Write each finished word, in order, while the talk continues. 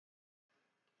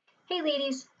Hey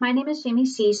ladies, my name is Jamie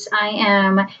Seiss. I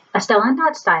am a Stella and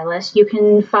Dot stylist. You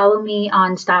can follow me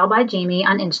on Style by Jamie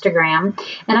on Instagram.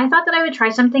 And I thought that I would try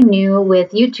something new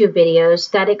with YouTube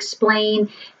videos that explain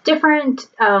different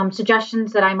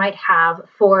suggestions that I might have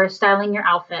for styling your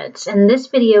outfits. And this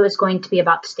video is going to be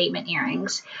about statement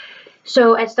earrings.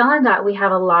 So at Stella and Dot, we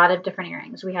have a lot of different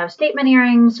earrings. We have statement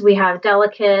earrings, we have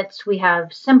delicates, we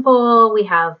have simple, we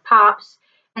have pops.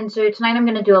 And so tonight I'm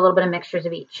going to do a little bit of mixtures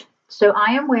of each. So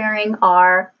I am wearing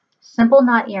our simple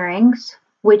knot earrings,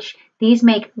 which these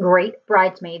make great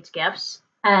bridesmaids gifts.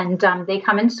 And they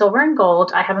come in silver and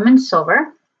gold. I have them in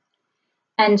silver.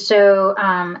 And so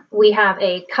we have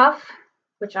a cuff,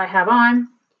 which I have on,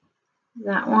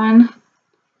 that one.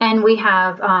 And we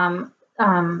have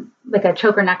like a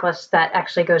choker necklace that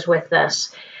actually goes with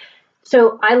this.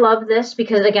 So I love this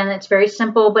because, again, it's very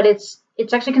simple, but it's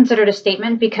actually considered a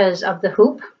statement because of the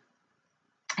hoop.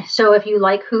 So if you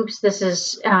like hoops, this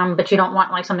is, but you don't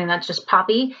want like something that's just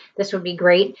poppy, this would be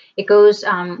great. It goes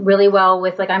really well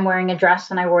with, like, I'm wearing a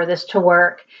dress and I wore this to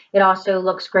work. It also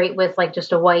looks great with like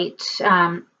just a white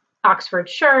Oxford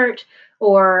shirt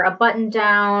or a button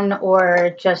down,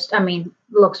 or just, I mean,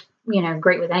 looks, you know,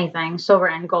 great with anything. Silver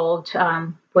and gold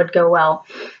would go well.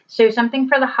 So something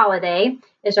for the holiday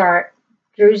is our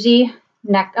druzy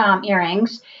neck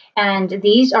earrings. And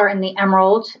these are in the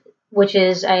emerald, which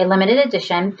is a limited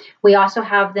edition. We also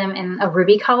have them in a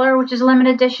ruby color, which is a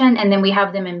limited edition. And then we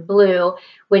have them in blue,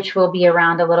 which will be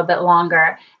around a little bit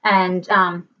longer. And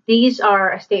these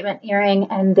are a statement earring,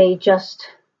 and they just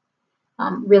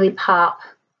really pop.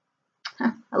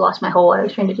 I lost my hole. I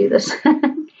was trying to do this.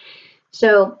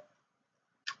 So,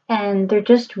 and they're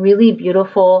just really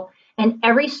beautiful. And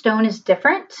every stone is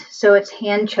different, so it's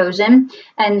hand chosen.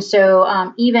 And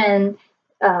so even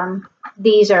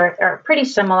these are pretty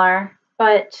similar,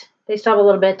 but they still have a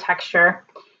little bit of texture.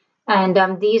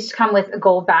 And these come with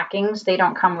gold backings. They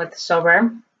don't come with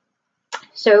silver.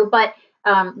 So, but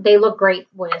they look great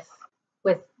with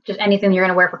just anything you're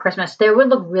going to wear for Christmas. They would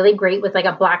look really great with like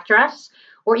a black dress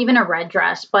or even a red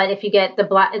dress. But if you get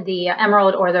the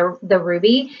emerald or the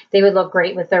ruby, they would look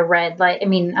great with the red, like, I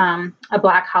mean, a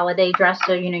black holiday dress.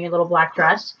 So, you know, your little black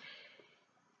dress.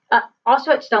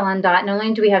 Also at Stella and Dot, not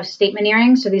only do we have statement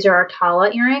earrings, so these are our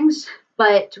Tala earrings,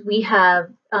 but we have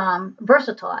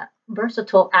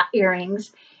versatile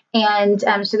earrings. And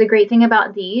so the great thing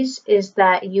about these is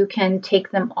that you can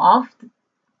take them off,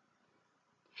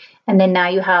 and then now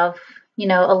you have, you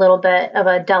know, a little bit of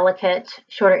a delicate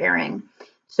shorter earring.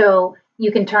 So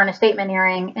you can turn a statement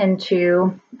earring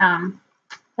into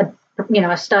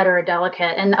a stud or a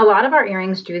delicate. And a lot of our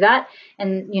earrings do that.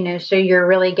 And, you know, so you're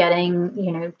really getting,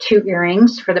 you know, 2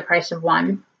 earrings for the price of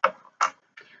 1.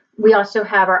 We also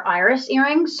have our iris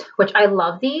earrings, which I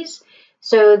love these.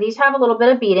 So these have a little bit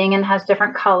of beading and has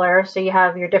different colors. So you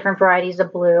have your different varieties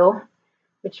of blue,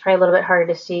 which is probably a little bit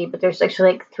harder to see, but there's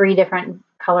actually like 3 different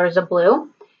colors of blue.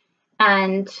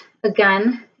 And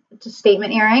again, it's a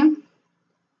statement earring.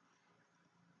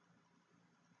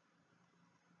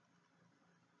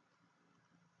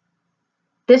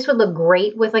 This would look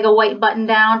great with like a white button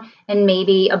down and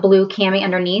maybe a blue cami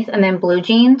underneath, and then blue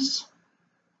jeans.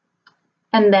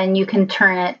 And then you can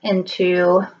turn it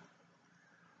into,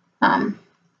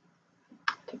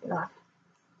 take it off.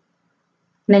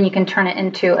 And then you can turn it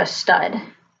into a stud.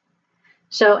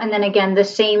 So, and then again, the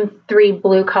same 3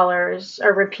 blue colors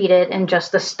are repeated in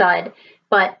just the stud,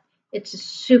 but it's a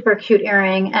super cute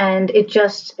earring, and it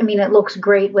just, I mean, it looks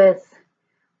great with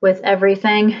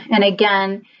everything. And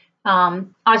again, I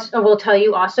will tell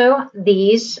you also,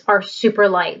 these are super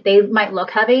light. They might look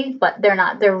heavy, but they're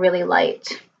not. They're really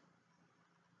light.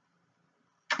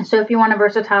 So if you want a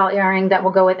versatile earring that will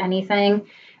go with anything,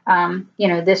 you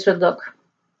know, this would look,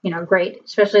 you know, great.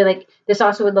 Especially like this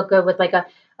also would look good with like a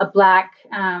black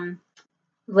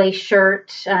lace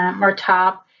shirt or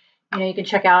top. You know, you can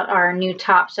check out our new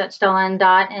tops at Stella and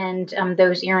Dot, and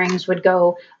those earrings would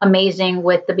go amazing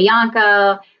with the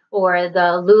Bianca or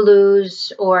the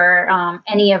Lulus, or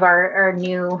any of our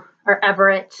new, or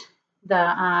Everett,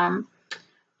 trying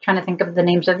to think of the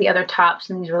names of the other tops,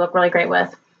 and these would look really great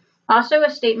with. Also a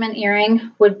statement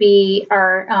earring would be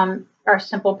our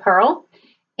simple pearl.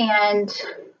 And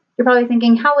you're probably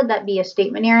thinking, how would that be a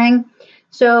statement earring?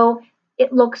 So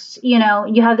it looks, you know,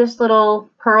 you have this little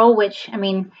pearl, which, I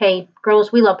mean, hey,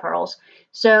 girls, we love pearls.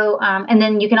 So, and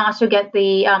then you can also get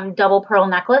the double pearl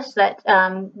necklace that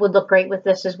would look great with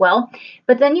this as well.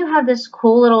 But then you have this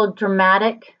cool little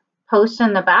dramatic post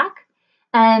in the back.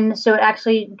 And so it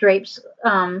actually drapes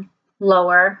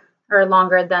lower or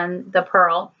longer than the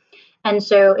pearl. And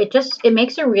so it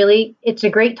makes it's a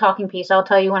great talking piece. I'll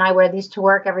tell you, when I wear these to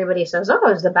work, everybody says,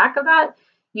 "Oh, is the back of that,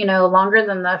 longer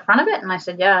than the front of it?" And I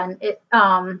said, "Yeah."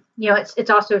 And it's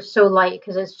also so light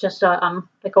because it's just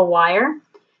like a wire,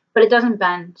 but it doesn't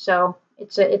bend. So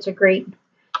it's a great,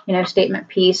 statement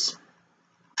piece.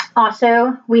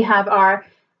 Also, we have our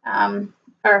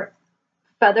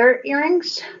feather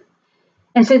earrings.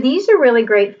 And so these are really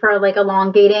great for like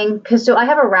elongating, because I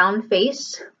have a round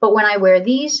face, but when I wear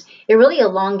these, it really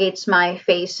elongates my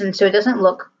face. And so it doesn't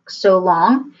look so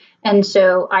long. And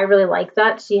so I really like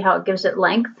that. See how it gives it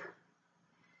length.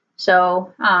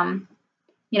 So,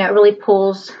 it really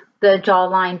pulls the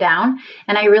jawline down,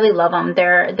 and I really love them.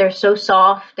 They're so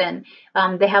soft, and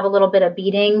they have a little bit of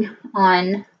beading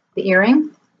on the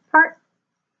earring part.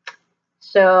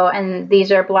 So, and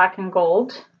these are black and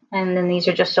gold, and then these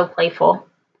are just so playful.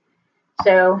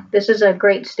 So this is a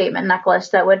great statement necklace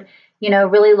that would,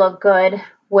 really look good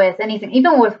with anything,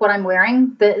 even with what I'm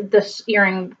wearing. This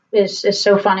earring is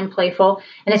so fun and playful,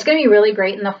 and it's going to be really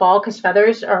great in the fall because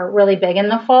feathers are really big in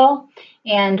the fall,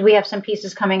 and we have some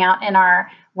pieces coming out in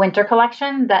our winter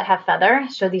collection that have feather,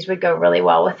 so these would go really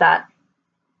well with that.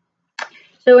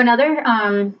 So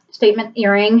another statement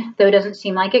earring, though it doesn't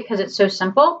seem like it because it's so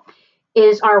simple,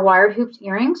 is our wired hooped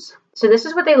earrings. So this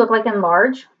is what they look like in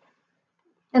large,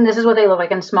 and this is what they look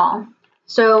like in small.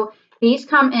 So these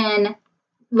come in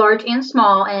large and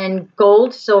small, and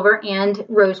gold, silver, and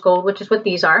rose gold, which is what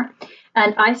these are.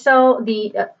 And I sell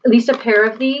at least a pair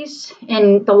of these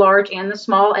in the large and the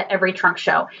small at every trunk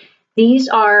show. These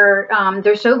are,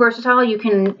 they're so versatile. You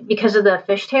can, because of the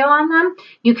fishtail on them,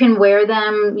 you can wear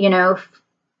them,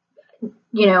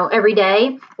 every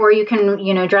day, or you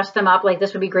can, dress them up. Like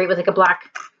this would be great with like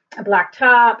a black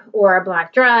top or a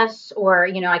black dress, or,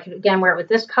 I could again wear it with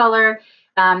this color.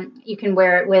 You can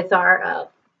wear it with our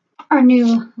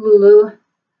new Lulu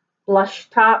blush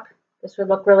top. This would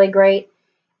look really great.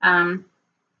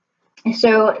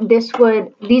 So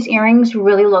these earrings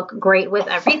really look great with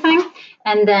everything.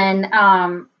 And then,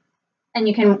 and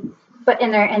you can,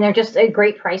 and they're just a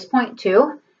great price point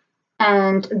too.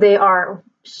 And they are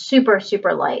super,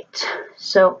 super light.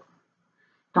 So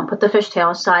don't put the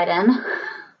fishtail side in.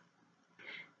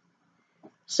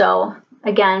 So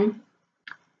again,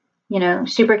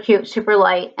 super cute, super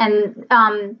light. And,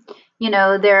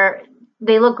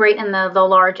 they look great in the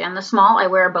large and the small. I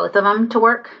wear both of them to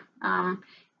work.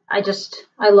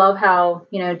 I love how,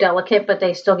 delicate, but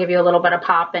they still give you a little bit of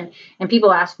pop. And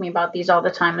people ask me about these all the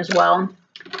time as well.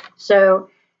 So,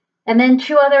 and then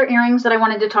two other earrings that I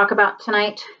wanted to talk about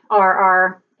tonight are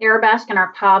our arabesque and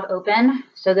our pop open.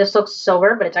 So this looks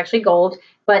silver, but it's actually gold.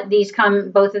 But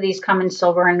both of these come in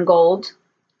silver and gold.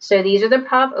 So these are the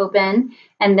pop open,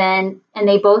 and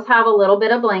they both have a little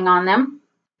bit of bling on them.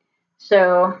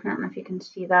 So I don't know if you can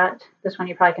see that. This one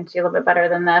you probably can see a little bit better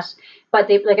than this.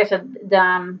 But like I said,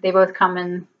 they both come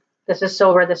in, this is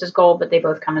silver, this is gold, but they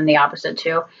both come in the opposite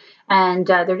too. And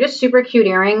they're just super cute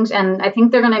earrings, and I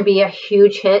think they're going to be a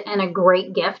huge hit and a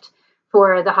great gift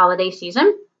for the holiday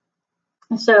season.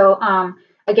 So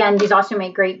again, these also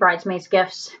make great bridesmaids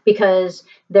gifts because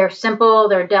they're simple,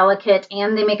 they're delicate,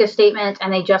 and they make a statement,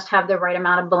 and they just have the right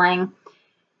amount of bling.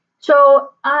 So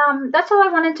that's all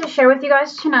I wanted to share with you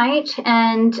guys tonight.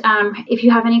 And if you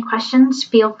have any questions,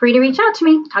 feel free to reach out to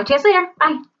me. Talk to you guys later.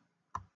 Bye.